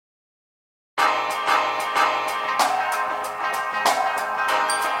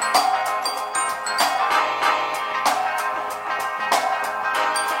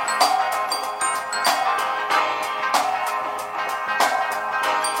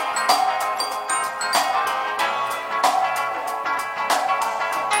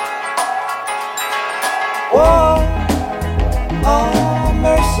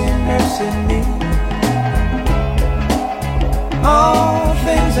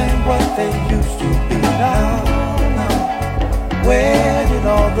ain't what they used to be now. Where did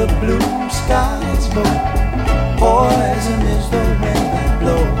all the blue skies go? Poison is the wind that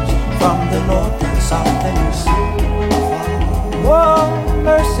blows from the north and south and east. Whoa,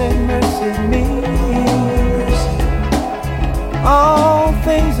 mercy, mercy me. All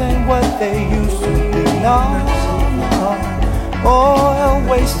things ain't what they used to be now. Oil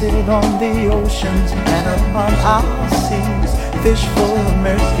wasted on the oceans and upon our seas, fish full of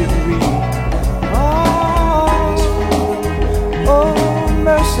mercury. Oh,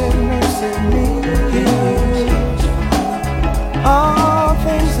 mercy, mercy me. All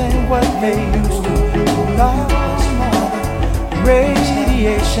things ain't what they used to be now.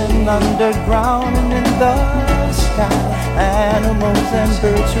 Radiation underground and in the sky, animals and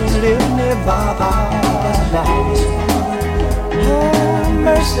birds who live nearby our lives. Oh,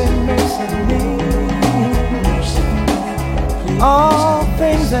 mercy, mercy me. All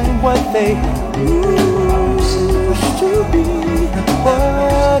things ain't what they used to be.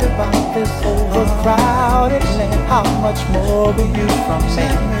 What about this overcrowded land? How much more will you from me?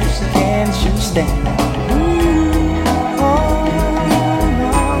 Can't you stand it?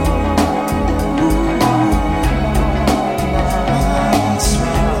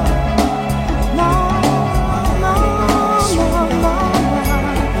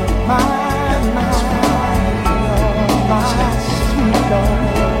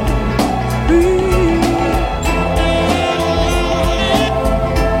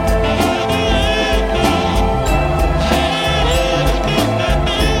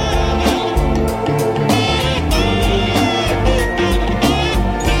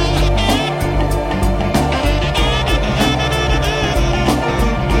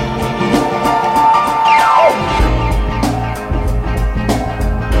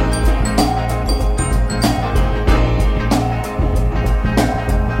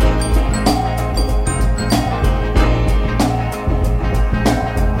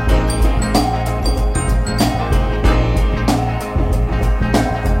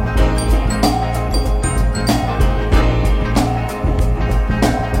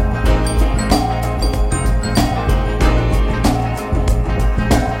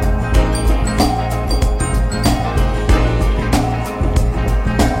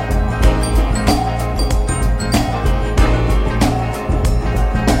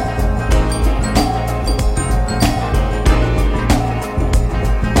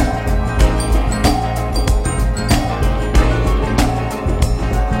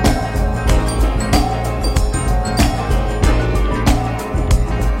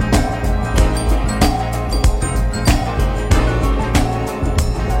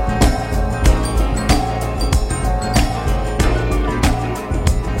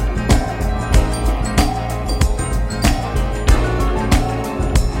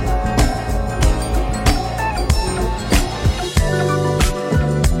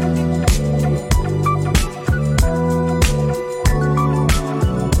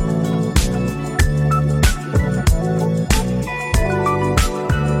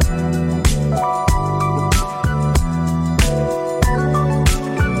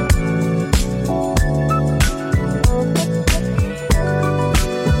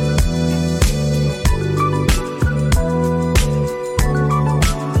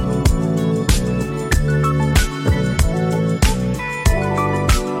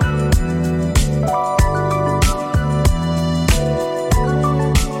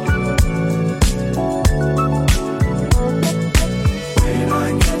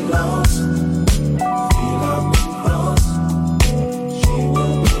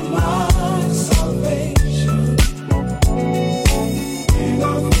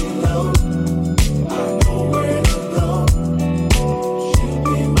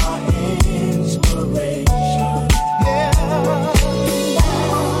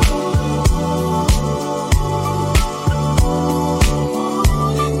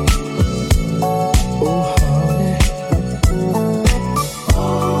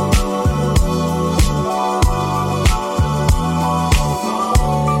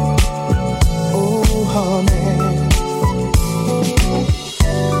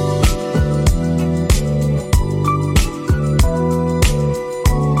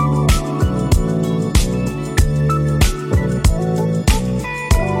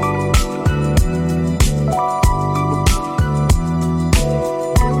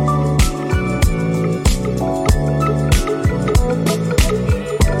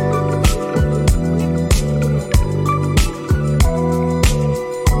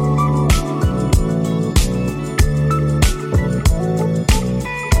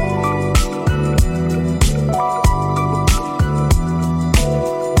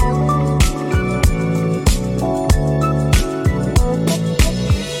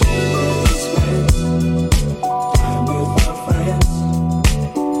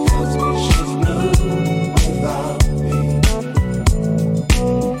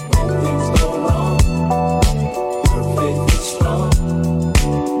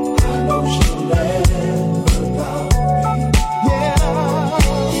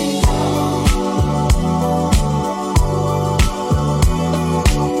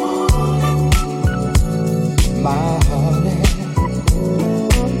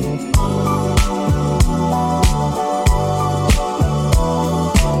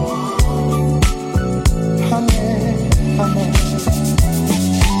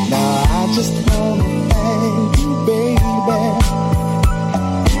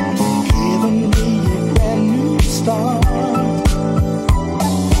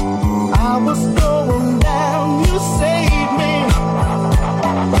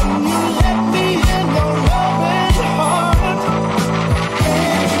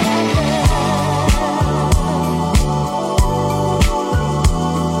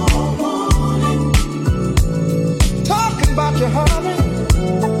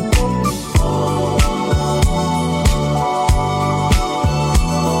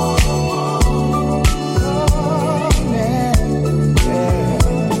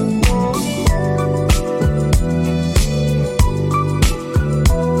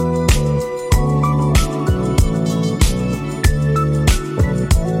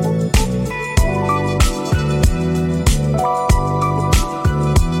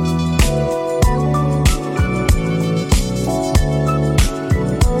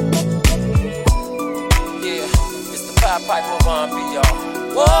 Piper Von B, y'all.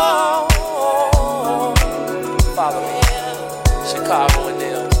 Whoa, follow me, Chicago and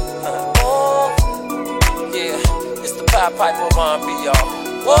them. Oh, yeah, it's the Pied Piper Von B, y'all.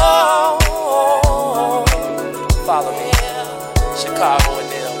 Whoa, follow me, Chicago and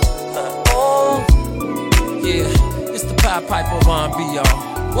them. Oh, yeah, it's the Pied Piper Von B, y'all.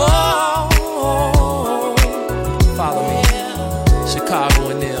 Whoa, follow me, Chicago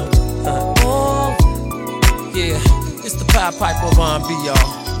and them. Oh, yeah, it's the Pied Piper Von B, y'all.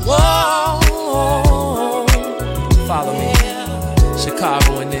 Whoa, follow me,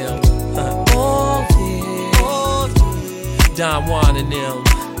 Chicago and them. Oh, yeah, Don Juan and them.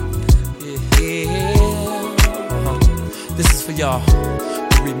 Yeah. This is for y'all,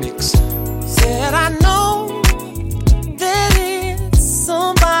 the remix. Said I know that it's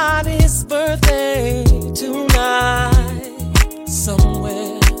somebody's birthday tonight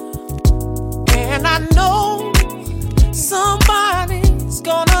somewhere, and I know somebody's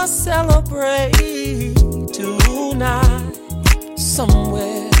gonna celebrate tonight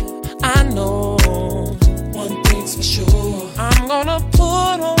somewhere. I know one thing's for sure, I'm gonna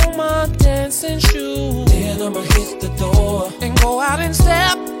put on my dancing shoes, then I'ma hit the door and go out and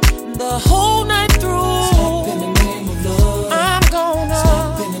step the whole night through. Step in the name of love. I'm gonna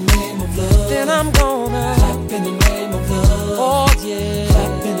step in the name of love. Then I'm gonna clap in the name of love. Oh yeah,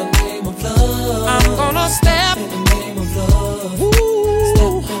 clap in the name of love. I'm gonna step in the name of love. Ooh.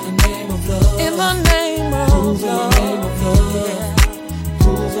 Step in the name of love. In the name of love. Yeah.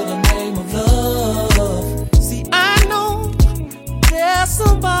 Groove in the name of love. See, I know there's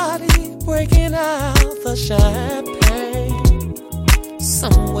somebody breaking out the champagne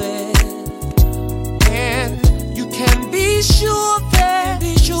somewhere, and you can be sure that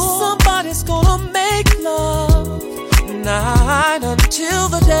somebody's gonna make love night until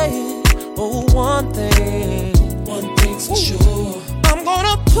the day. Oh, one thing's for sure, I'm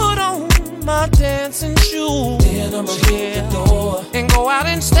gonna put on my dancing shoes, then I'ma hit the door and go out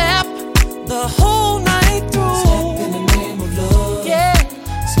and step the whole night through. Step in the name of love, yeah.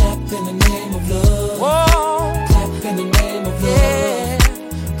 Step in the name of love. Whoa. Clap in the name of love. Yeah.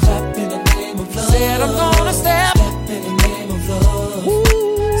 Clap in the name of love. Said I'm gonna step. Step in the name of love. Ooh.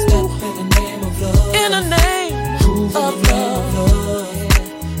 Step in the name of love. In the name of love.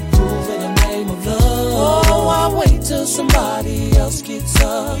 Prove in the name of love. Oh, I wait till somebody else gets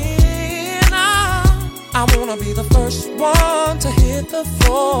up. And I wanna be the first one to hit the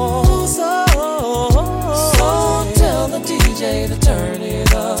floor. So tell the DJ to turn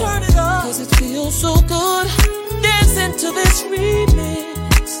it up. Cause it feels so good dancing to this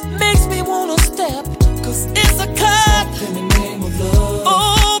remix. Makes me wanna step, cause it's a cut. Step in the name of love.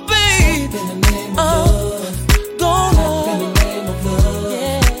 Oh babe, step in the name of love. Clap in the name of love.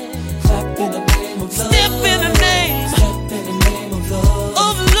 Yeah. Clap in the name of love. Step in the name. Step in the name of love.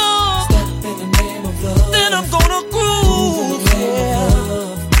 Of love. Step in the name of love. Then I'm gonna groove. Yeah.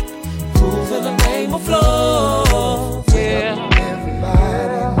 Groove in the name of love. Yeah.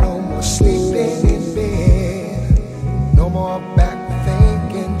 Everybody, no more sleeping in bed. No more back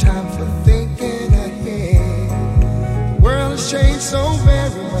thinking, time for thinking ahead. The world has changed so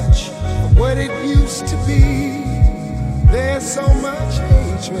very much from what it used to be. There's so much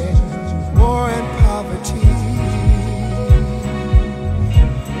hatred, war and poverty.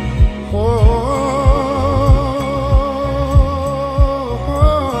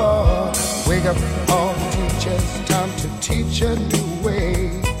 Wake up all the teachers, time to teach a new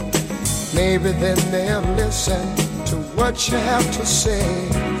way. Maybe then they'll listen to what you have to say.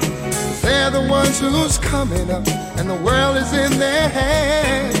 They're the ones who's coming up, and the world is in their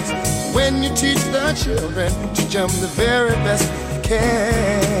hands. When you teach the children, teach them the very best you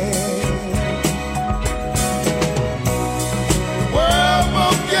can. The world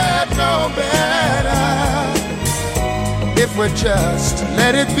won't get no better if we just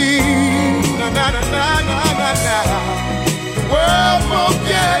let it be. Na na na na na na na. The world won't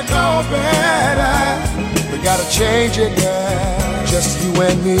get no better. We gotta change it, girl, just you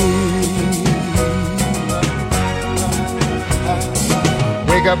and me.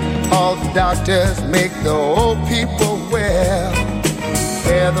 Wake up all the doctors, make the old people well.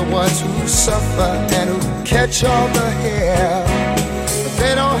 They're the ones who suffer and who catch all the hair. But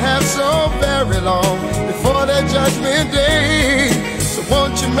they don't have so very long before their judgment day. So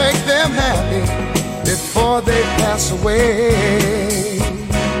won't you make them happy before they pass away?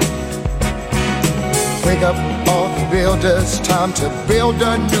 Wake up all the builders, time to build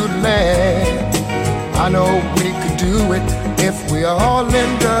a new land. I know we could do it if we all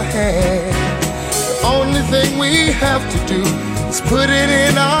lend a hand. The only thing we have to do is put it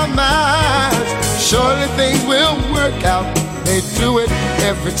in our minds. surely things will work out. They do it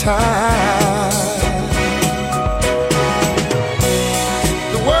every time.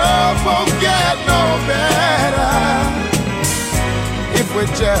 The world won't get no better if we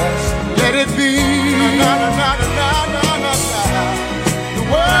just let it be. The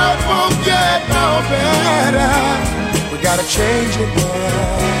world won't get no better. We gotta change it,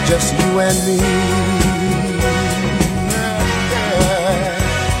 yeah, just you and me.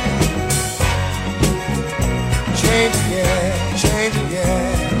 Change it,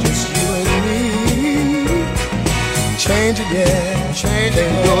 yeah, just you and me. Change it, yeah, change it.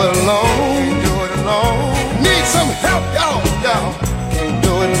 Can't do it alone, can't do it alone. Need some help, y'all. Can't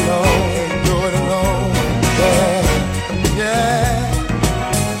do it alone, can't do it alone. Yeah.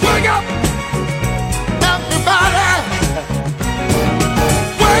 Wake up, everybody.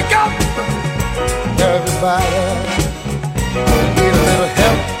 Wake up, everybody. Need a little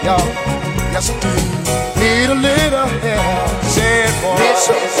help, y'all. Yes, I do. Need a little help. Say it, boy. Need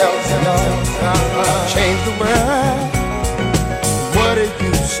some help, y'all. Change the world, what it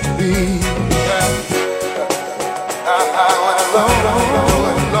used to be.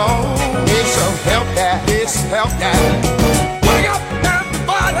 Alone. Need some help, yeah. Need some help, yeah. Wake up,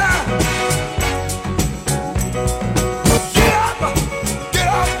 everybody. Get up, get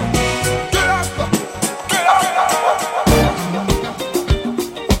up, get up, get up.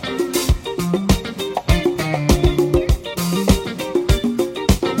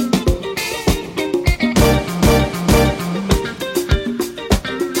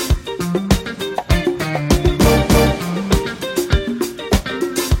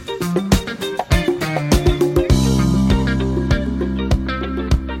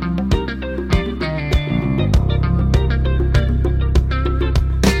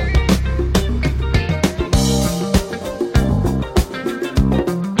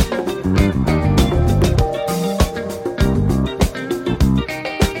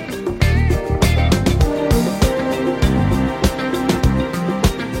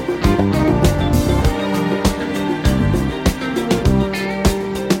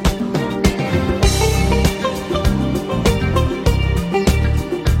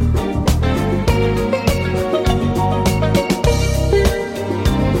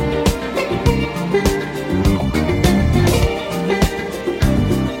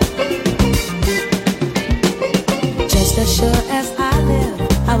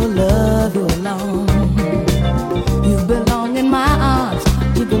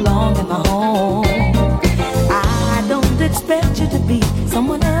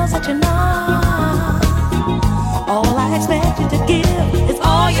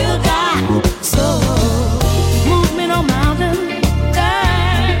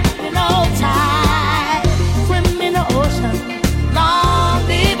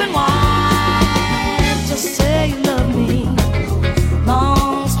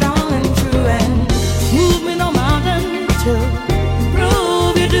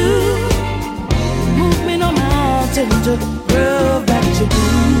 To the groove that you do.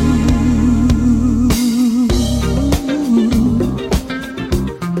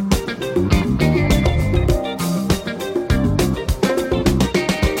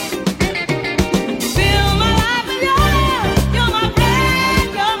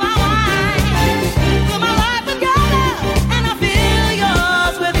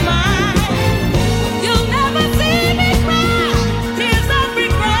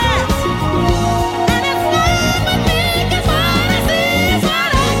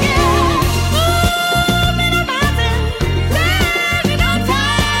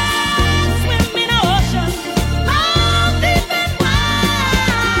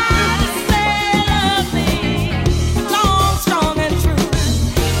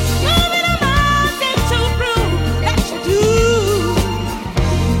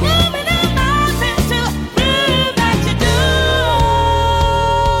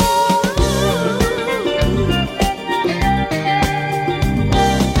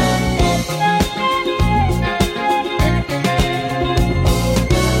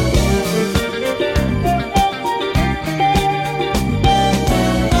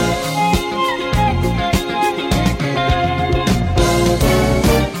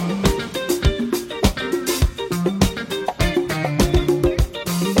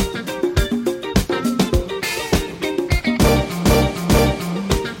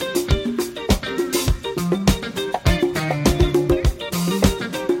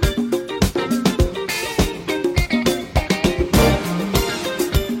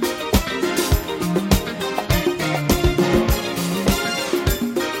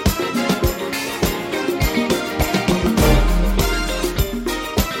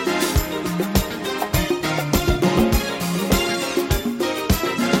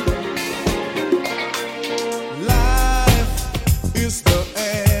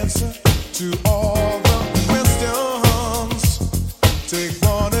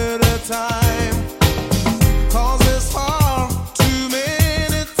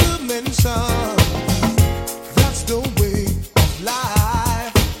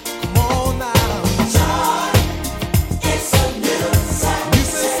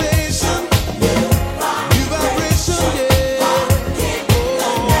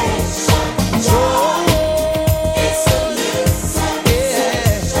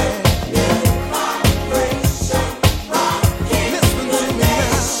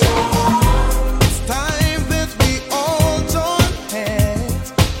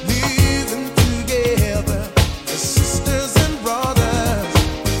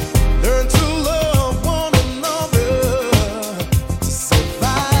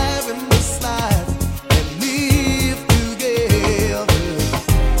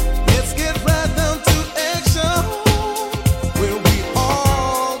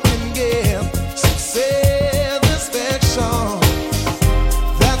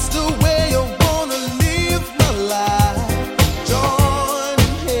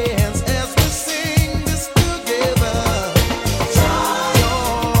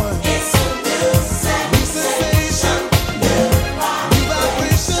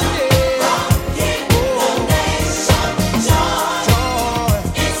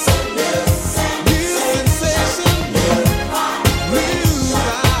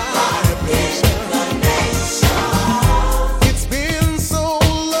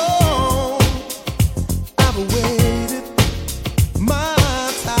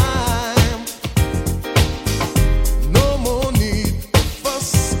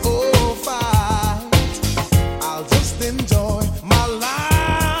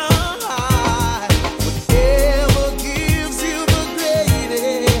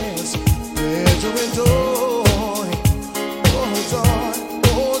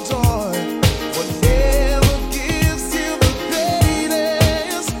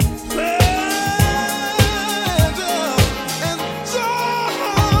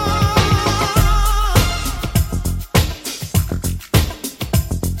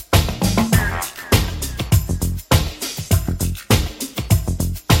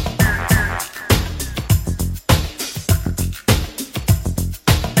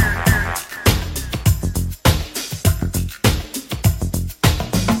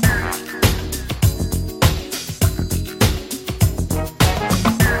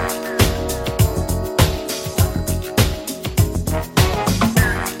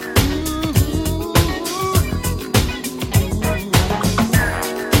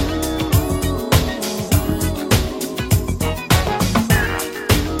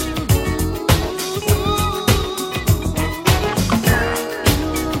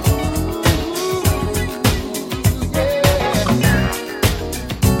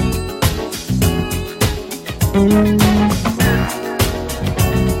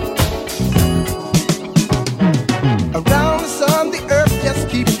 Around the sun, the earth just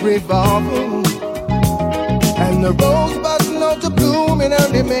keeps revolving, and the rosebuds know to bloom in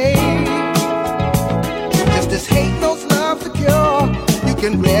early May. Just as hate knows love's the cure, you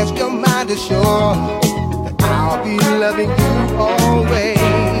can rest your mind assured that I'll be loving you always.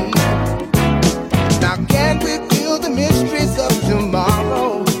 Now can't reveal the mysteries of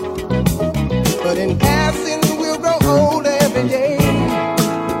tomorrow, but in passing we'll grow older every day.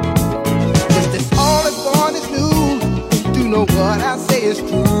 Just as all is born is new, do know what I say is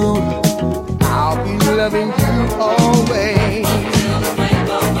true. I'll be loving you always.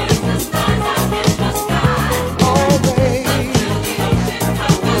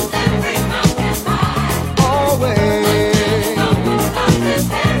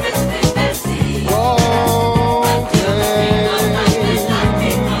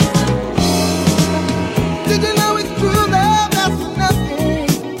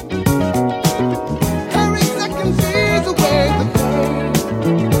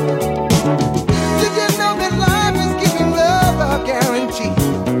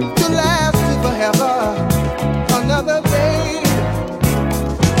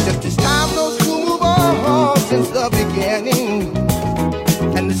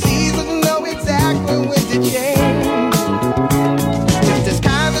 And the seasons know exactly when to change. Just as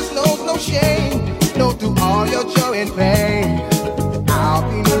kindness knows no shame, know through all your joy and pain, I'll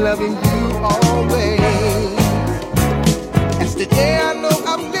be loving you always. As today I know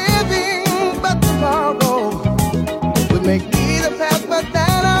I'm living, but tomorrow would make me the path, but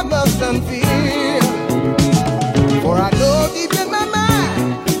that I must unfear. For I know deep in my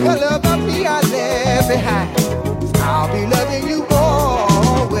mind, the love of me I left behind. I'll be loving you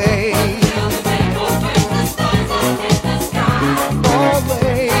always. Till the rainbow breaks the stars and hit the sky.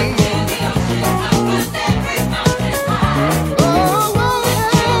 Always. Till the ocean covers every mountain high. Oh, oh.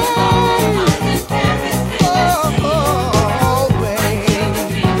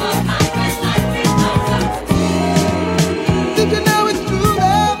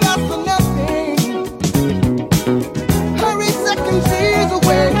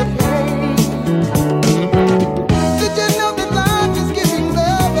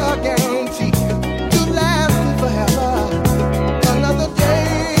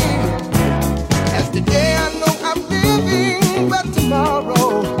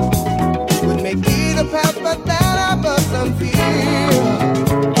 and feel.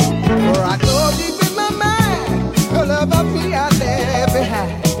 For I know deep in my mind, the love of me I left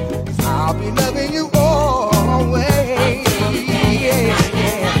behind. 'Cause I'll be loving you always. Yeah, yeah.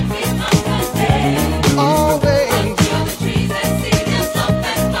 Always.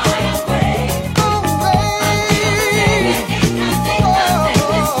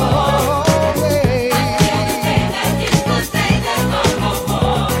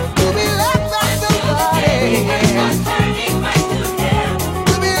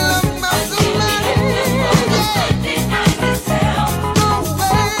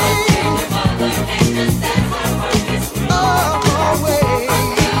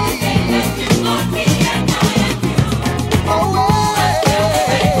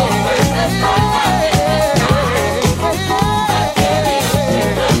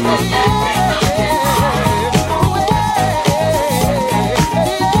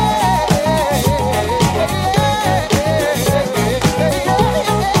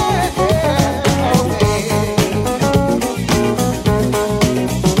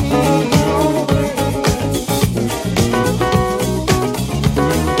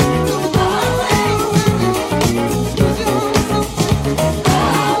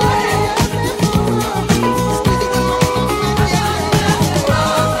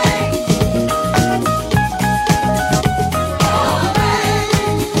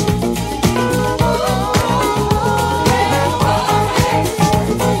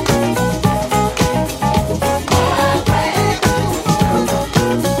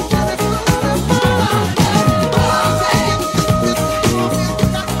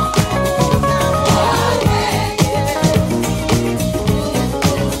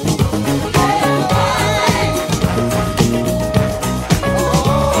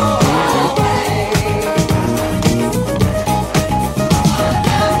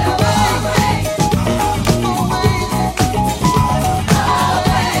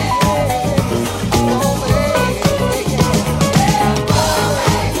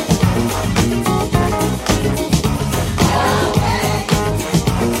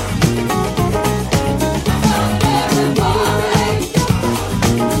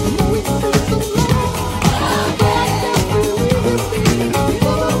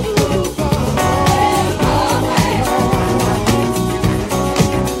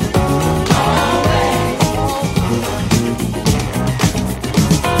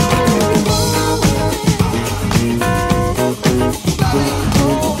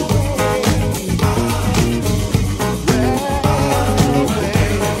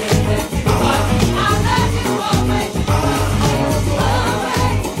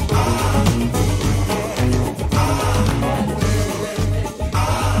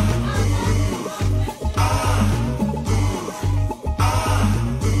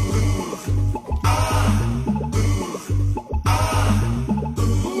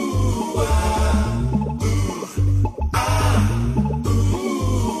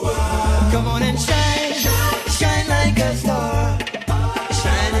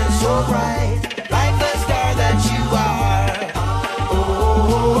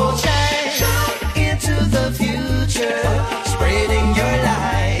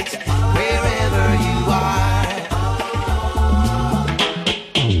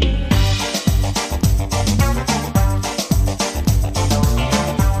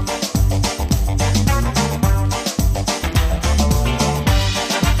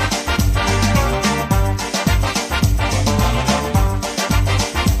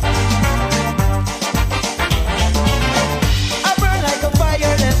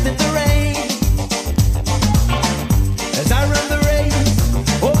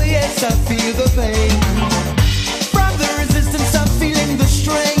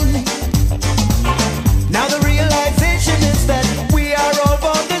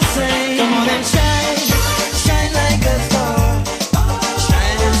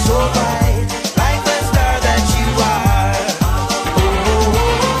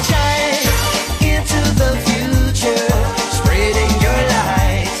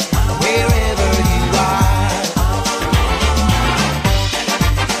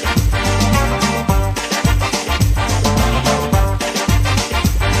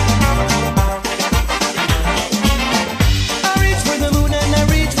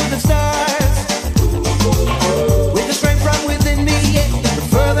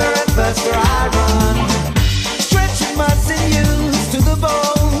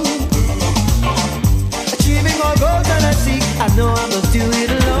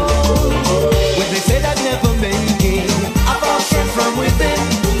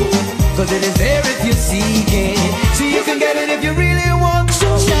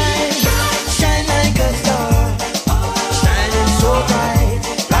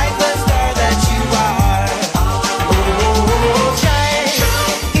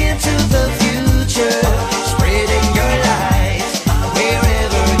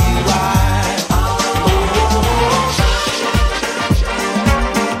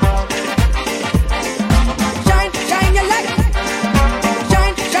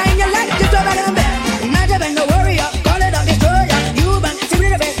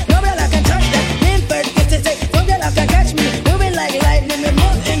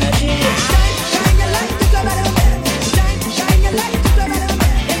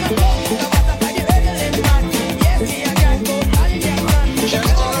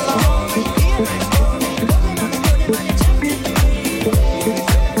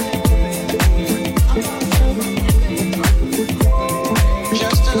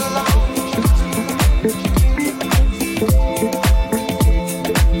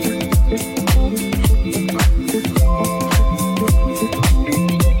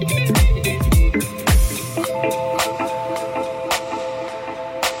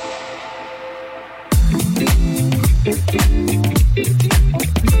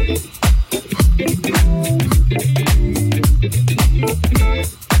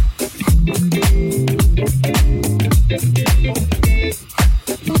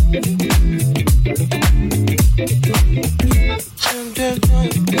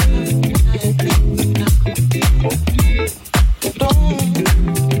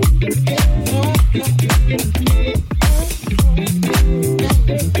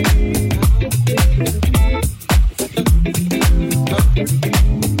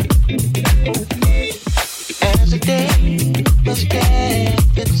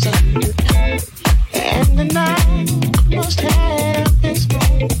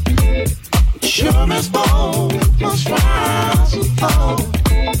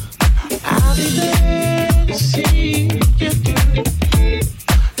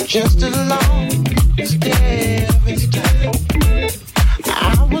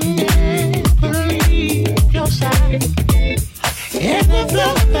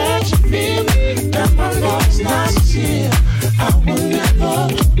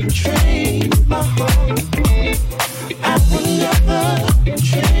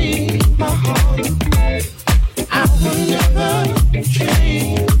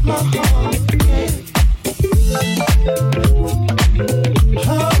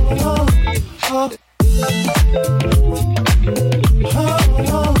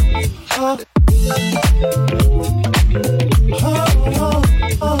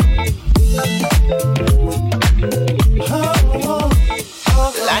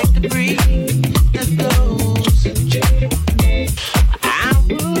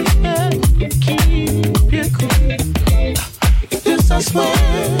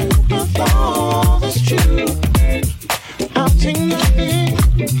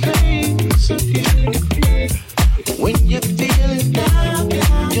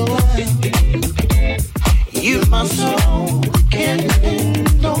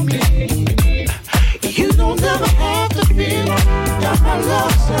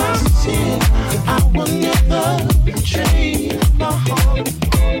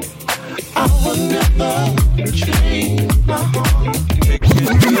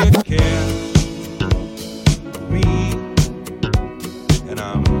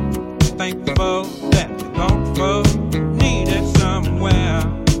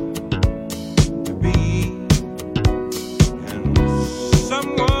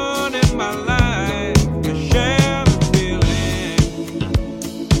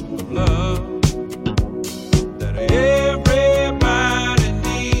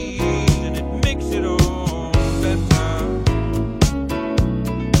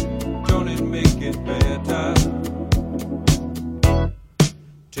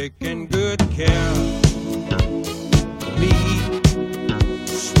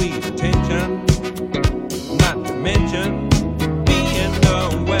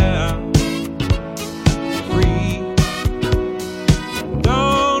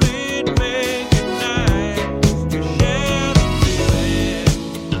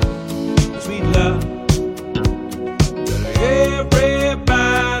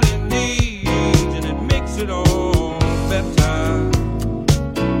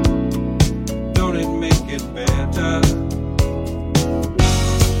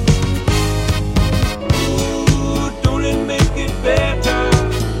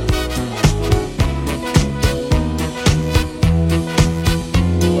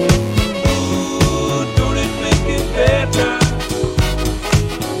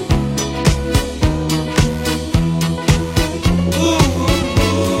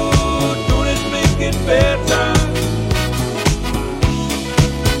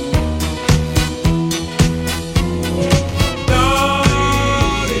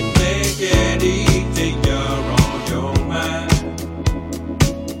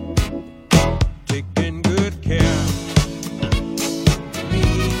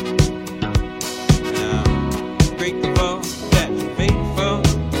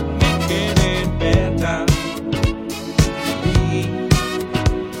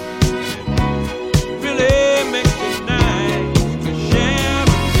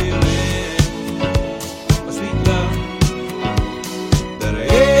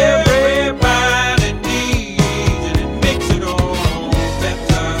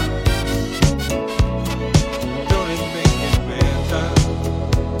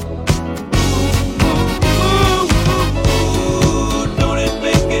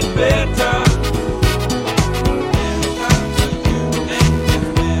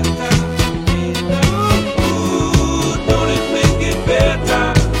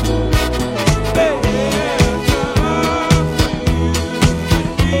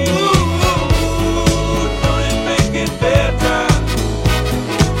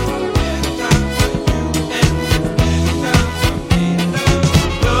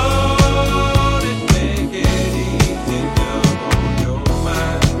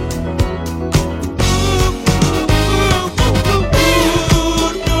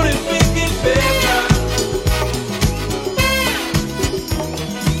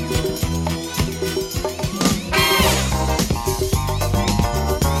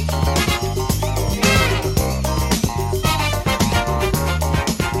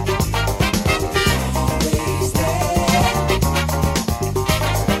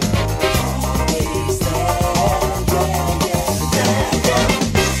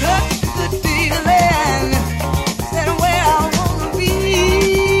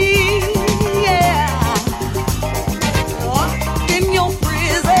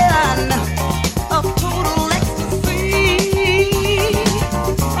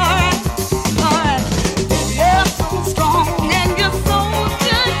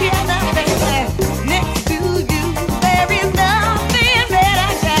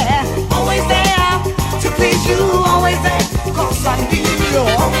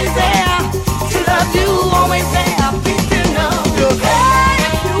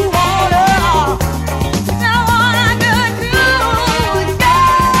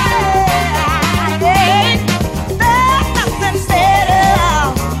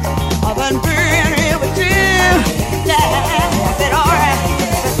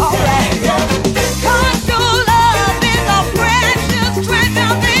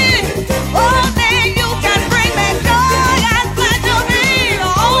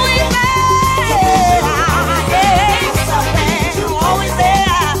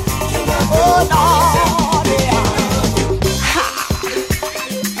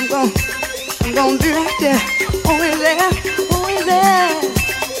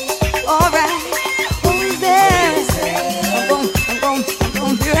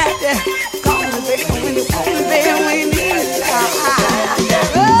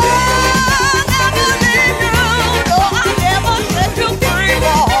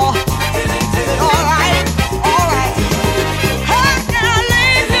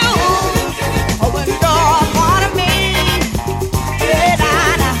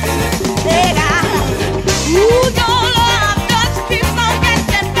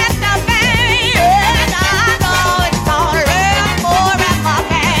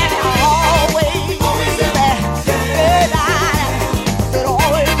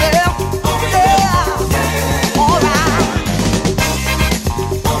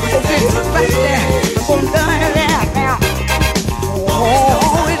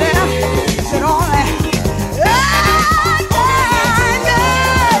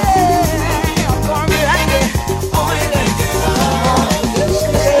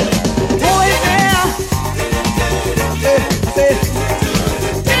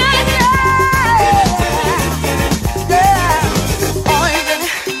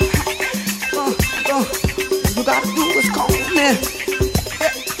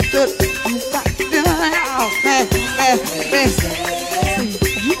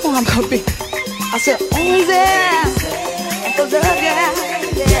 I said, always there for love, yeah,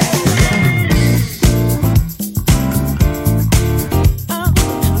 yeah.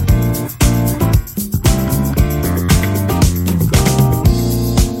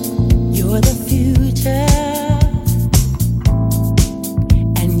 You're the future,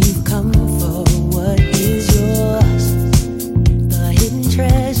 and you've come for what is yours, the hidden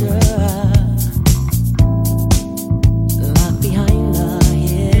treasure locked behind the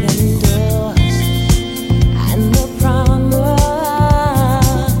hidden doors, and the promise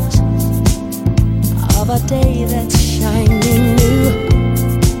of a day that's shining new.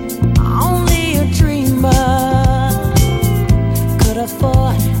 Only a dreamer could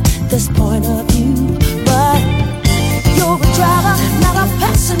afford this point of view, but you're a driver, not a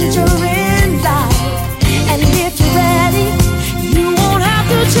passenger in life. And if you're ready, you won't have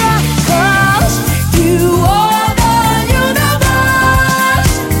to try, 'cause you are the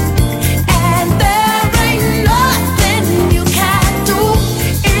universe, and there ain't nothing you can't do.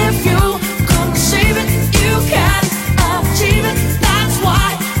 If you conceive it, you can achieve it. That's why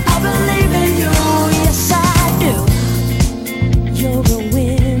I believe in you. Yes, I do. You're a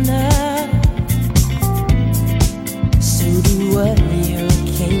winner,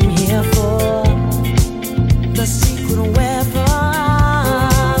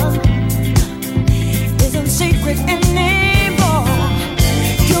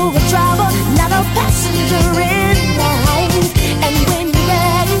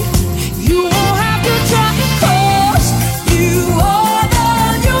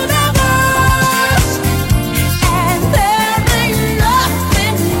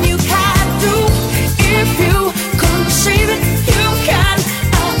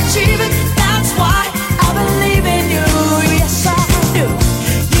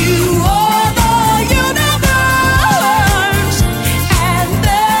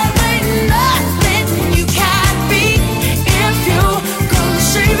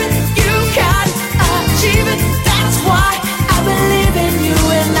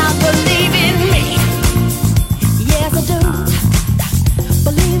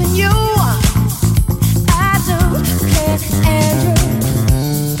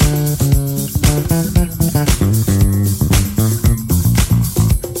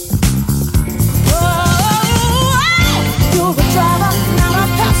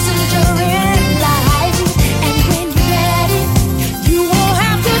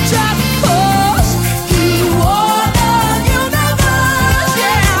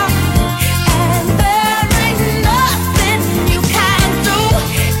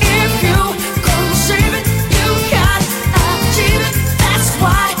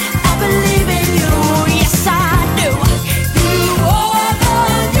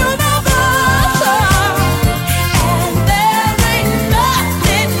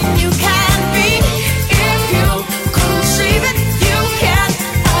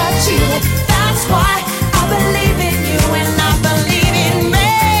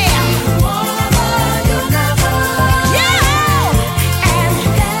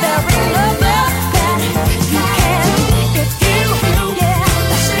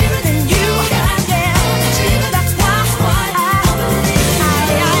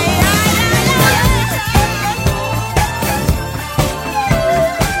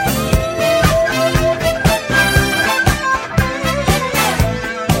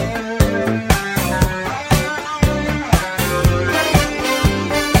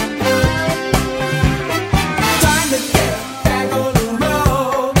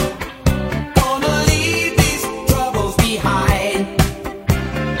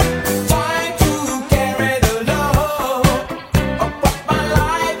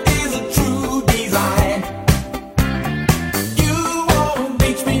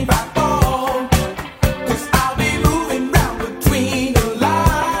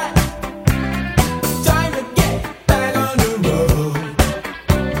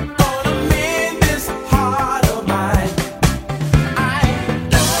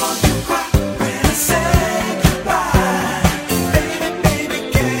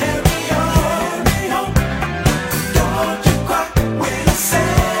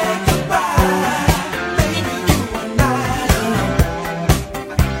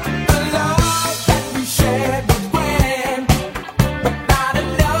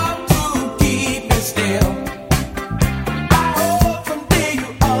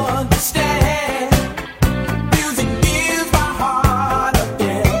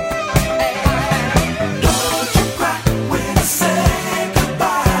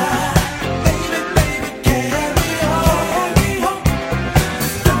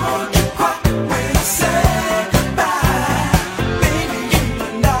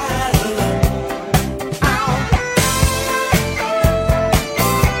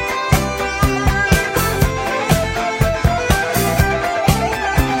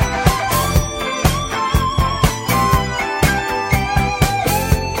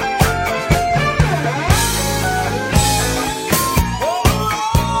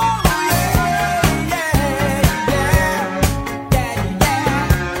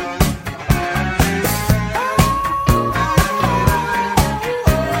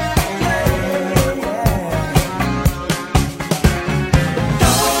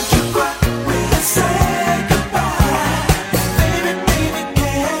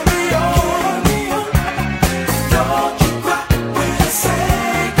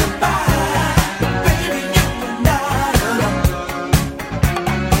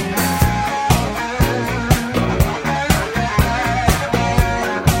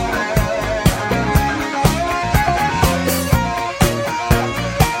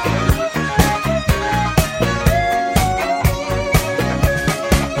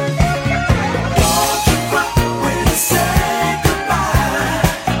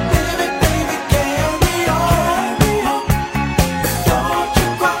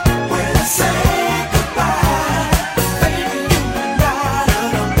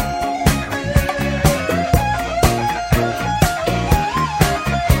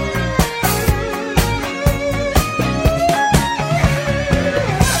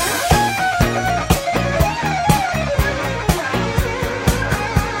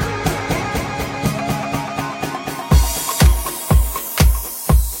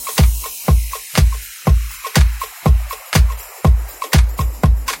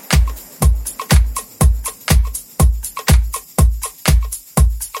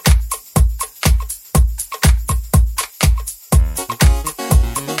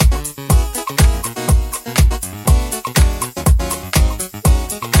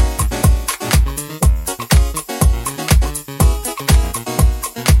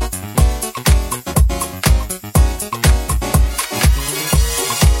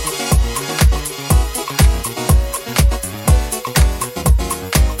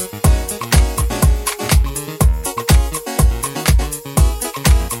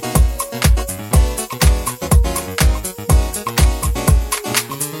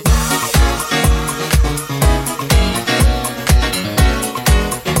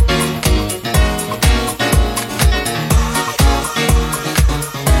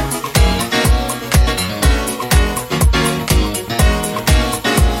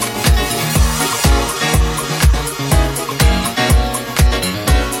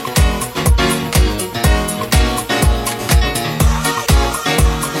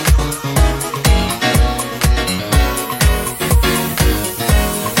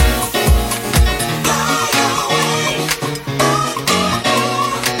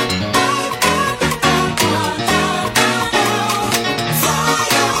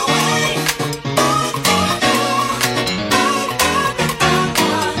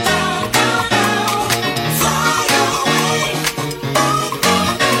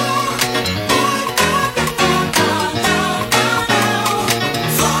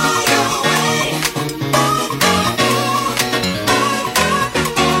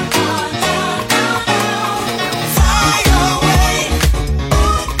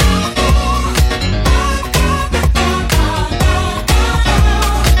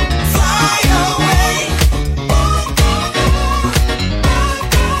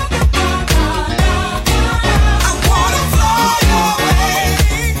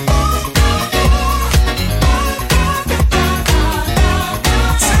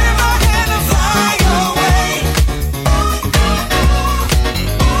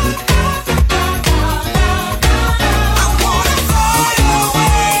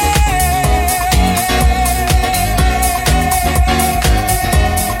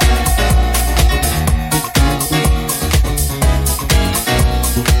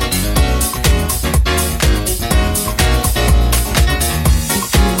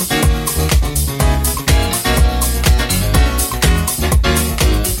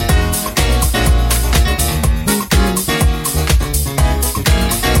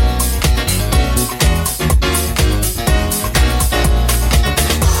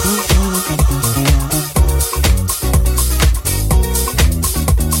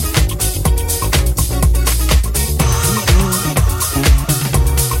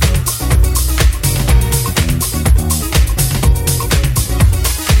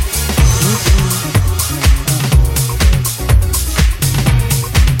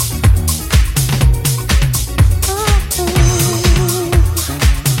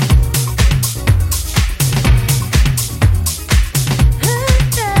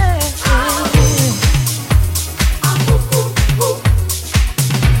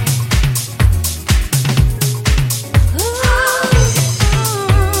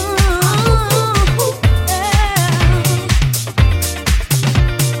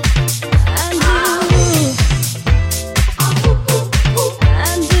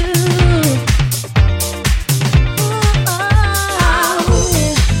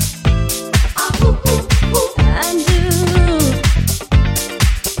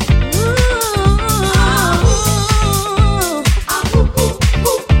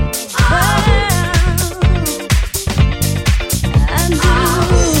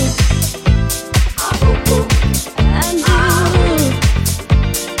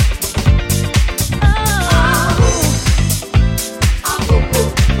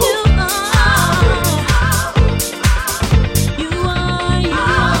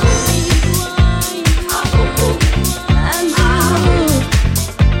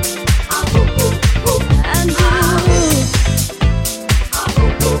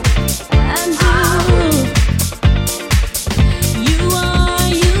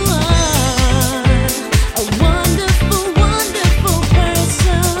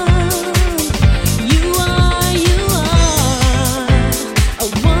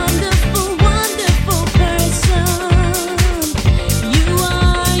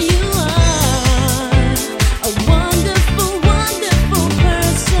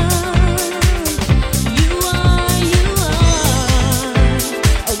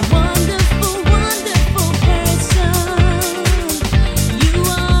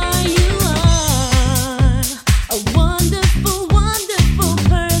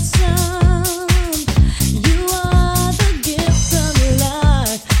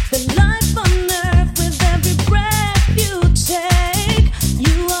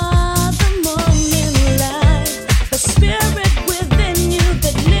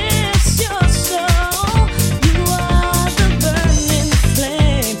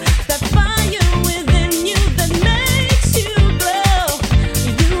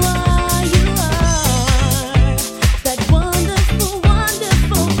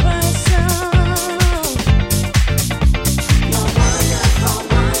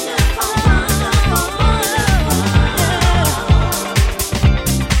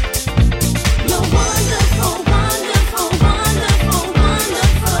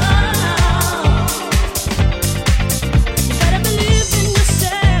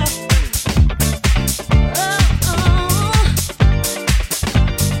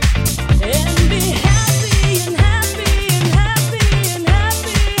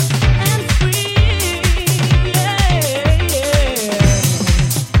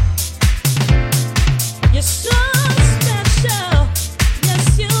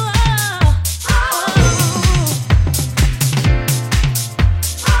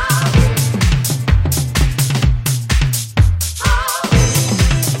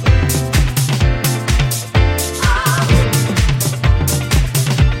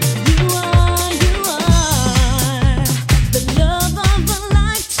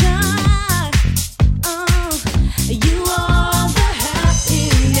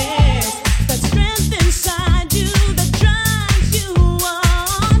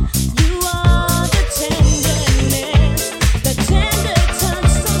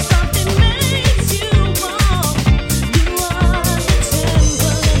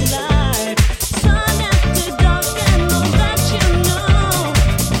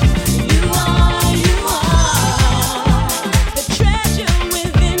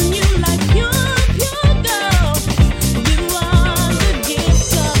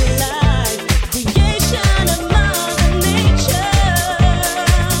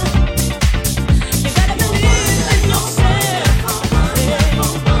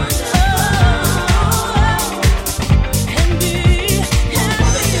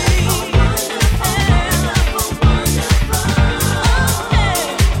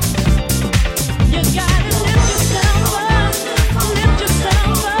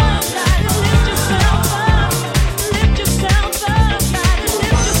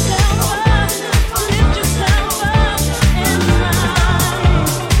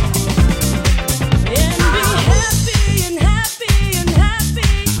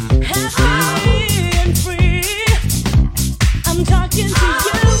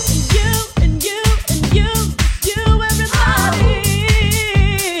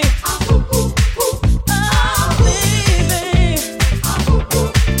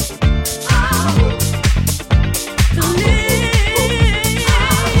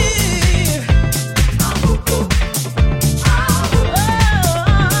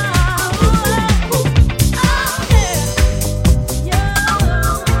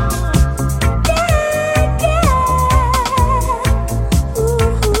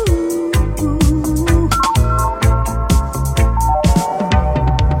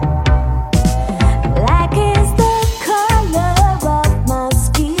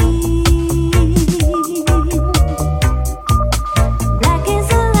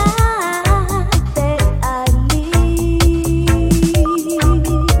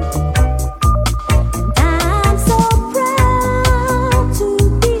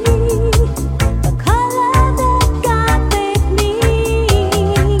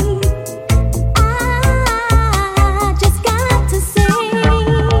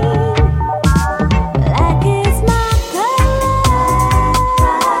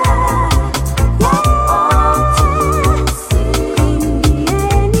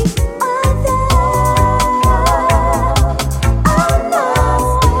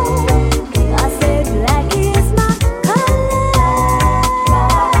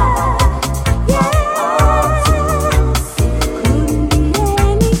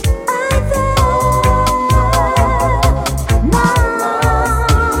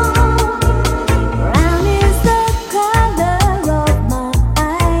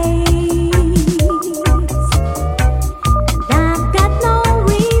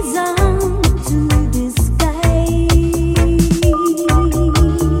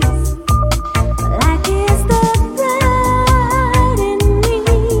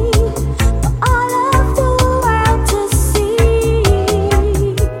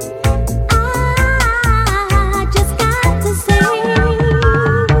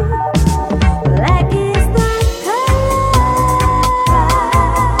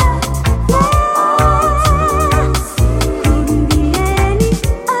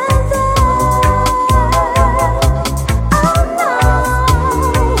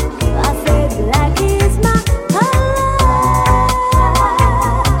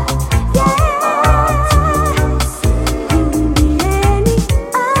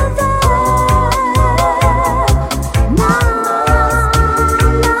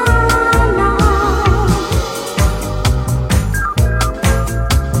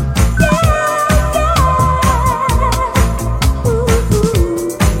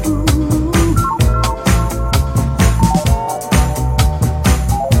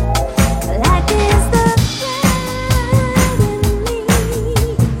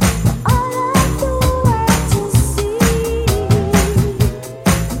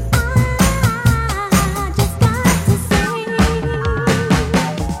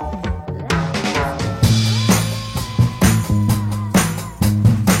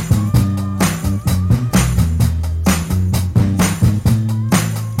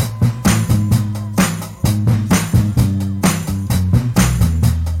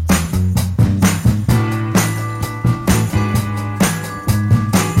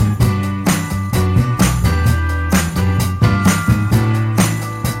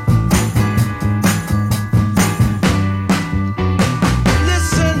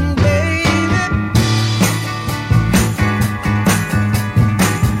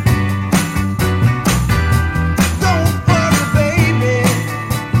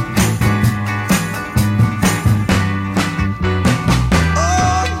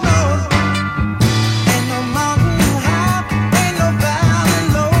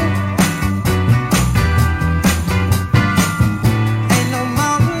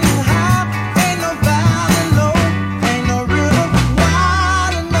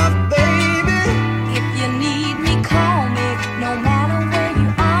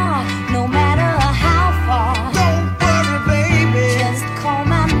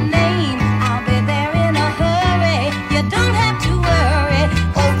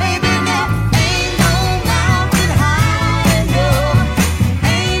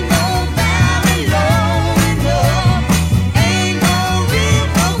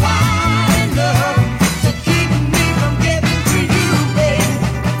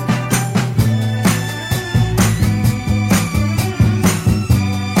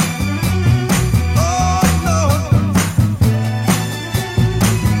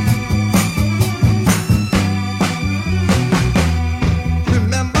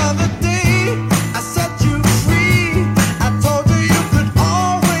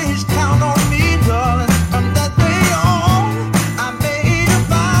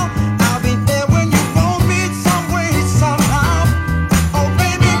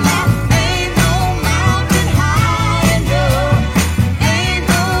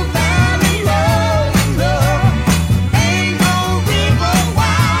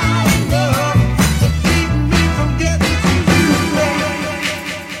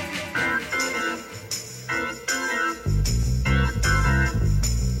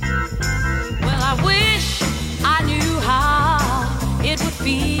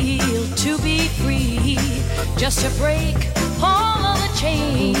 just to break all of the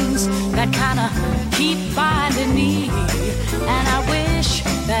chains that kind of keep binding me. And I wish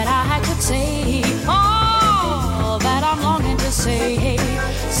that I could say all that I'm longing to say.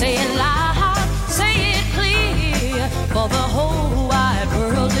 Say it loud, say it clear, for the whole wide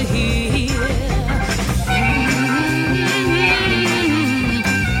world to hear.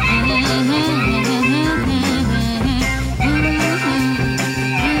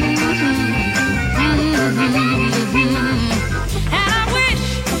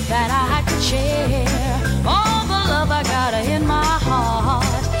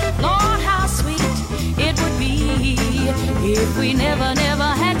 If we never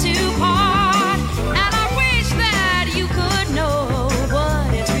had to part. And I wish that you could know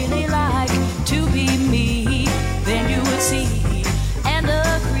what it's really like to be me. Then you would see and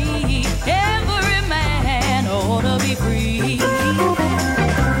agree every man ought to be free.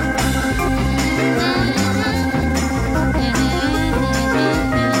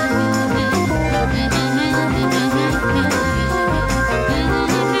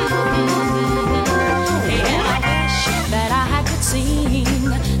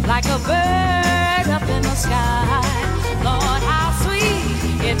 Like a bird up in the sky. Lord, how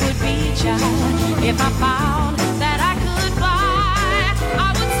sweet it would be, child, if I found that I could fly. I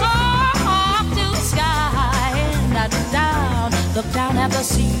would soar up to the sky and I'd look down at the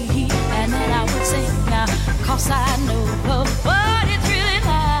sea, and then I would sing, 'cause I know what it's really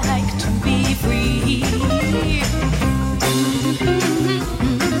like to be free.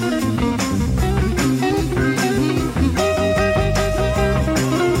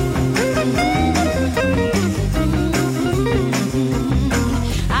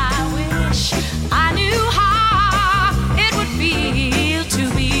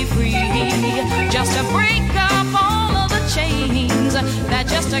 Just to break up all of the chains that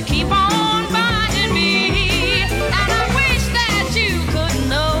just to keep on binding me. And I wish that you could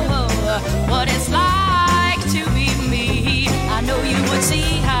know what it's like to be me. I know you would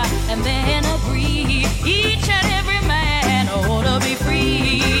see her, and then